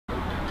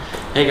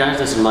Hey guys,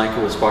 this is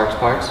Michael with Sparks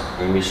Parts. I'm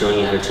going to be showing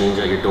you how to change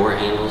out your door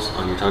handles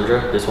on your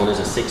Tundra. This one is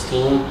a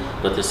 16,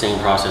 but the same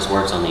process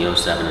works on the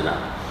 07 and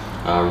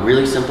up.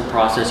 Really simple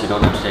process. You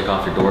don't have to take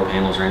off your door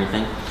panels or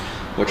anything.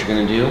 What you're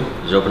going to do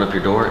is open up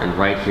your door, and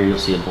right here you'll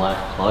see a black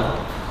plug.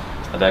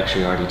 I've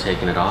actually already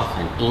taken it off,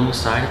 and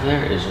inside of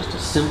there is just a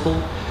simple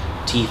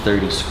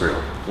T30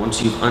 screw.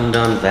 Once you've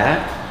undone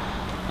that,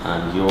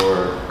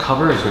 your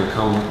cover is going to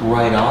come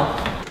right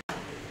off.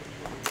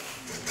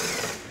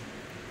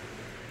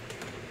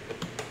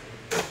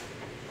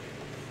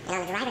 And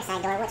on the driver's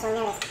side door, what you'll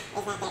notice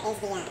is that there is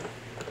the quick on.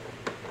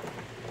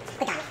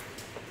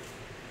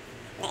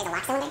 There is a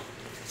lock cylinder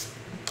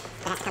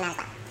that has to come out as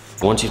well.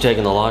 Once you've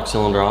taken the lock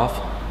cylinder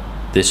off,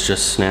 this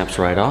just snaps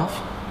right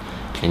off,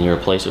 and you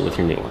replace it with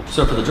your new one.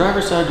 So for the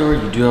driver's side door,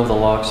 you do have the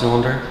lock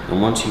cylinder,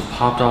 and once you've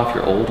popped off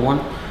your old one,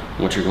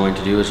 what you're going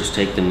to do is just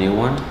take the new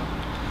one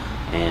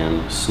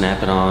and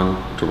snap it on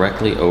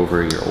directly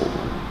over your old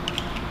one.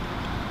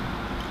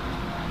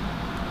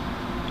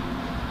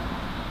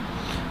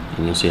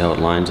 And you'll see how it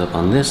lines up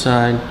on this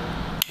side,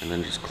 and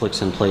then just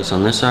clicks in place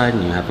on this side,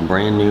 and you have a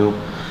brand new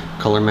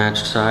color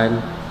matched side,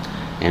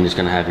 and it's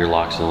going to have your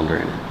lock cylinder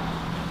in it.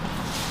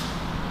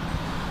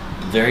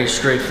 Very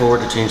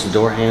straightforward to change the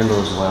door handle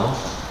as well.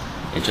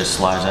 It just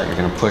slides out. You're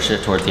going to push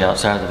it towards the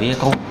outside of the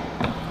vehicle,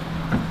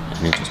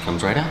 and it just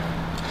comes right out.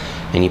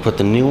 And you put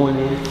the new one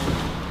in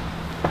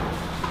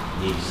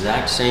the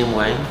exact same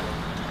way,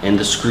 and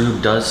the screw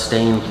does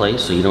stay in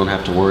place, so you don't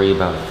have to worry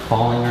about it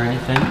falling or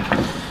anything.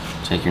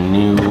 Take your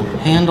new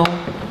handle,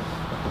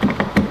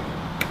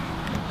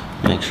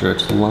 make sure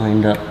it's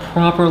lined up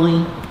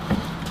properly,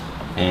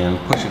 and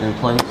push it in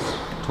place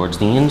towards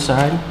the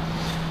inside.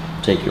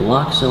 Take your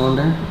lock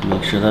cylinder,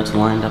 make sure that's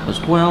lined up as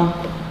well,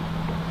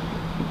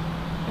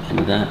 and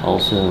that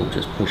also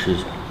just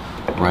pushes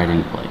right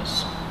in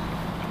place.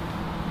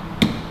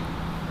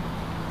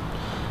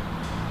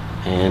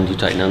 And you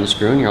tighten down the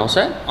screw and you're all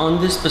set.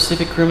 On this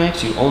specific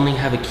Crewmax, you only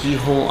have a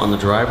keyhole on the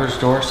driver's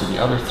door, so the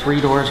other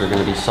 3 doors are going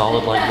to be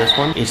solid like this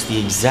one. It's the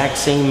exact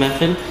same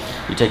method.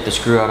 You take the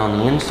screw out on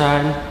the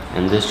inside,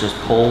 and this just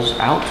pulls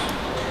out.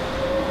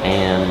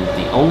 And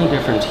the only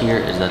difference here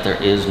is that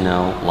there is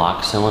no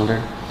lock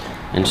cylinder.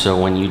 And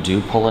so when you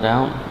do pull it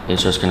out,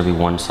 it's just going to be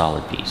one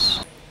solid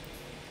piece.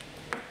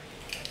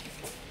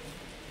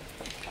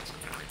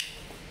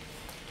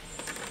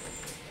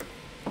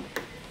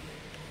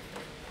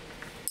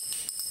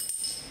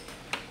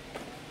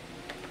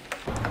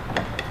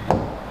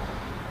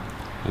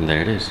 And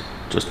there it is,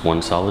 just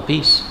one solid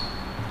piece.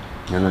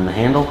 And then the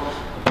handle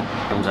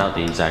comes out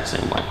the exact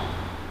same way.